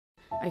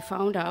I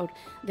found out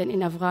that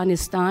in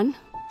Afghanistan,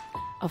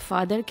 a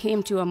father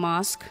came to a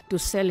mosque to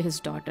sell his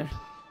daughter.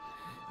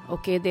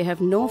 Okay, they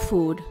have no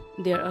food.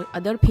 There are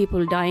other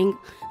people dying,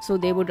 so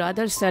they would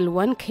rather sell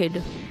one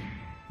kid.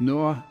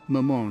 Noor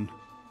Mamon.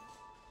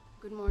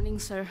 Good morning,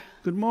 sir.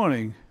 Good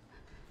morning.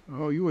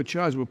 Oh, you were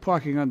charged with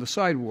parking on the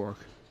sidewalk.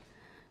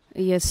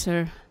 Yes,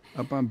 sir.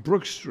 Up on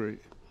Brook Street.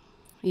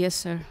 Yes,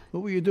 sir.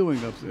 What were you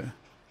doing up there?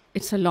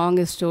 It's a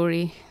long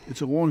story.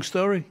 It's a long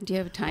story? Do you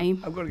have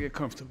time? I've got to get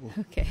comfortable.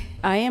 Okay.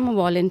 I am a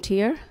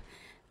volunteer.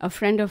 A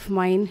friend of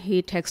mine,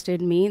 he texted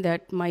me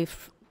that my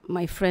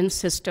friend's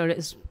sister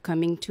is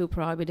coming to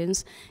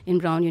Providence in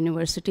Brown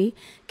University.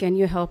 Can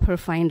you help her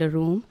find a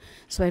room?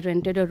 So I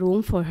rented a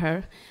room for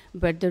her,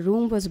 but the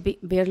room was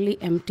barely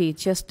empty,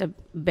 just a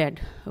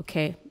bed,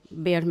 okay,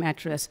 bare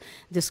mattress.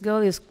 This girl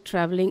is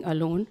traveling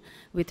alone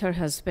with her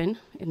husband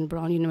in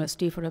Brown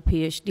University for a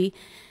PhD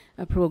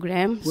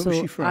program. Where was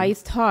she from? I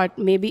thought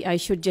maybe I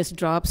should just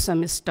drop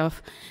some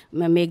stuff,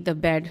 make the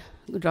bed,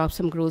 drop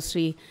some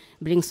grocery,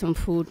 bring some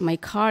food. My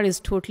car is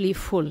totally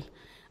full.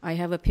 I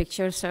have a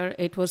picture, sir.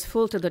 It was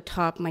full to the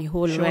top, my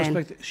whole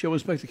van. Show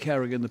Inspector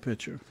Carrigan the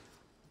picture.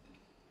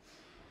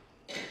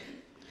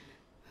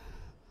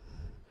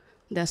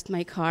 That's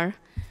my car.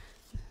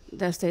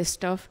 That's the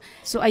stuff.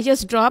 So I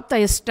just dropped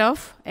the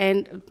stuff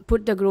and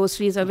put the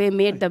groceries away,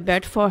 made the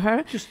bed for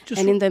her.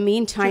 And in the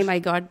meantime, I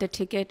got the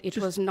ticket. It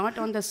was not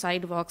on the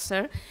sidewalk,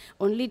 sir.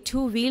 Only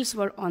 2 wheels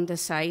were on the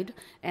side,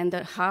 and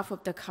the half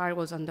of the car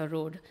was on the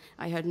road.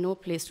 I had no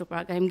place to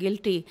park. I'm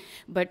guilty.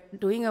 But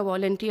doing a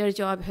volunteer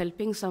job,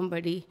 helping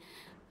somebody,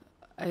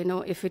 I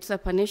know if it's a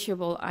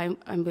punishable,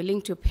 I'm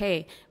willing to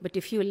pay. But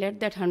if you let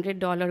that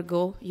 $100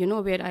 go, you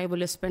know where I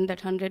will spend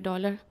that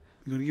 $100?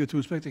 You're going to give it to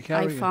Inspector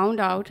Carrigan?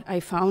 I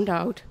found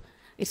out,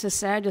 it's a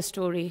sad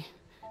story.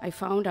 I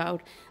found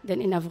out that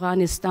in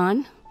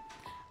Afghanistan,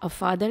 a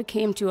father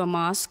came to a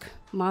mosque.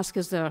 Mosque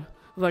is the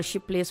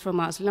worship place for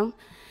Muslim.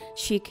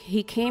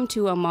 He came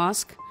to a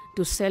mosque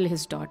to sell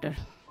his daughter.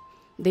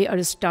 They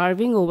are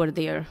starving over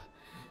there.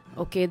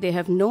 Okay, they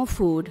have no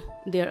food.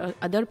 There are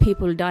other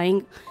people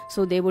dying,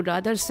 so they would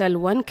rather sell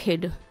one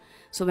kid.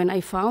 So when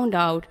I found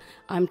out,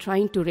 I'm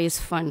trying to raise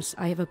funds.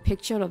 I have a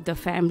picture of the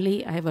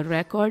family, I have a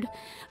record,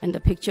 and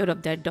the picture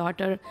of their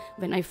daughter.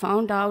 When I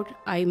found out,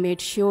 I made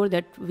sure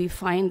that we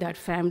find that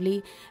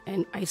family,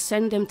 and I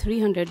sent them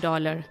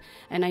 $300.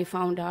 And I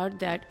found out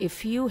that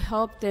if you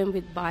help them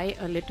with buy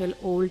a little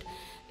old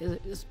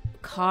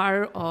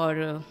car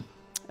or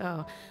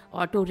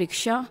auto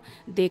rickshaw,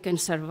 they can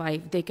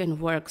survive, they can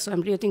work. So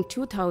I'm raising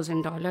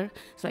 $2,000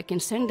 so I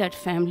can send that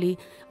family.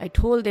 I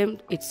told them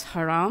it's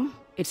haram.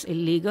 It's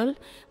illegal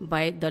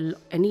by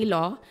any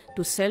law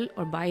to sell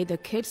or buy the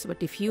kids,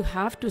 but if you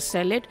have to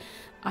sell it,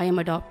 I am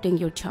adopting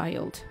your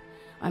child.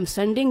 I'm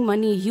sending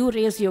money, you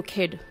raise your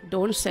kid.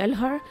 Don't sell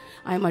her.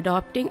 I'm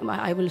adopting,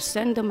 I will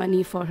send the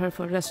money for her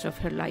for the rest of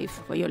her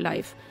life, for your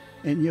life.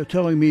 And you're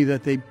telling me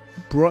that they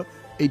brought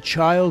a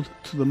child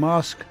to the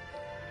mosque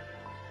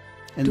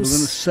and we're going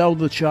to sell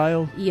the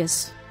child?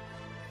 Yes.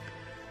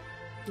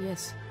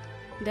 Yes.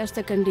 That's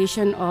the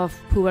condition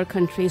of poor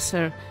countries,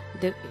 sir.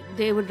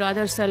 They would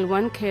rather sell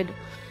one kid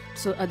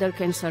so other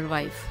can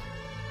survive.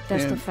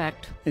 That's the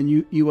fact. And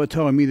you are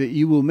telling me that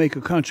you will make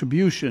a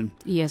contribution,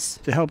 yes,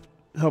 to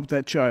help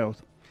that child.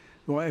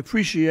 Well, I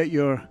appreciate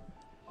your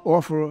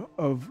offer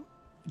of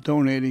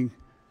donating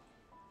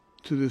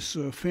to this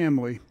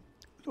family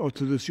or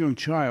to this young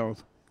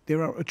child.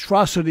 There are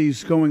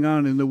atrocities going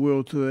on in the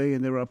world today,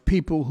 and there are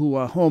people who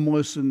are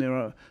homeless, and there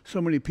are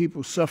so many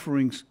people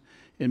suffering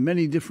in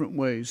many different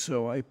ways.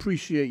 So I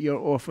appreciate your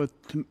offer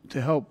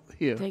to help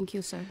here. Thank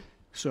you, sir.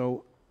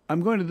 So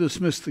I'm going to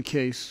dismiss the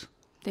case.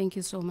 Thank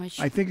you so much.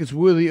 I think it's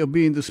worthy of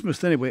being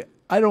dismissed anyway.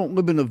 I don't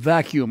live in a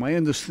vacuum. I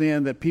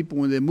understand that people,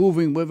 when they're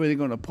moving, where they're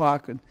going to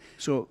park. And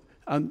so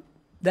on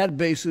that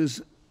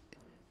basis,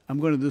 I'm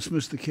going to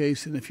dismiss the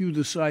case. And if you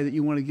decide that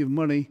you want to give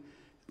money,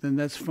 then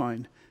that's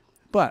fine.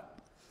 But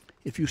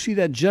if you see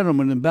that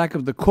gentleman in back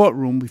of the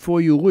courtroom before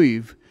you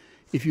leave,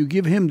 if you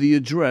give him the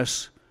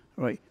address,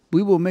 right,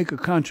 we will make a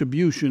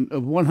contribution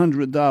of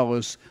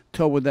 $100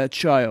 toward that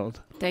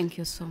child. Thank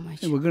you so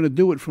much. And we're going to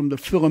do it from the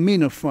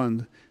Philomena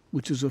Fund,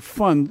 which is a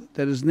fund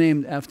that is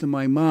named after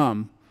my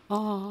mom.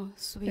 Oh,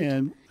 sweet.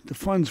 And the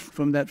funds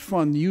from that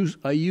fund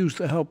are used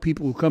to help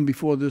people who come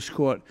before this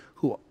court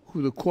who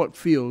the court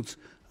feels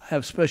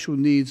have special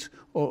needs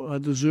or are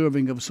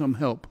deserving of some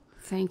help.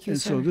 Thank you,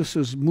 and sir. So this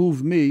has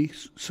moved me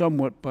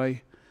somewhat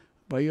by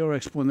your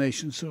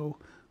explanation. So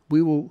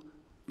we will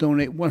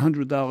donate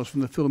 $100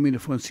 from the Philomena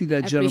Fund. See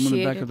that gentleman in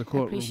the back of the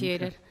courtroom.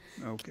 Appreciate it.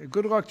 Okay.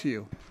 Good luck to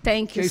you.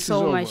 Thank you Case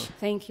so is much. over.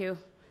 Thank you.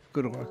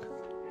 Good luck.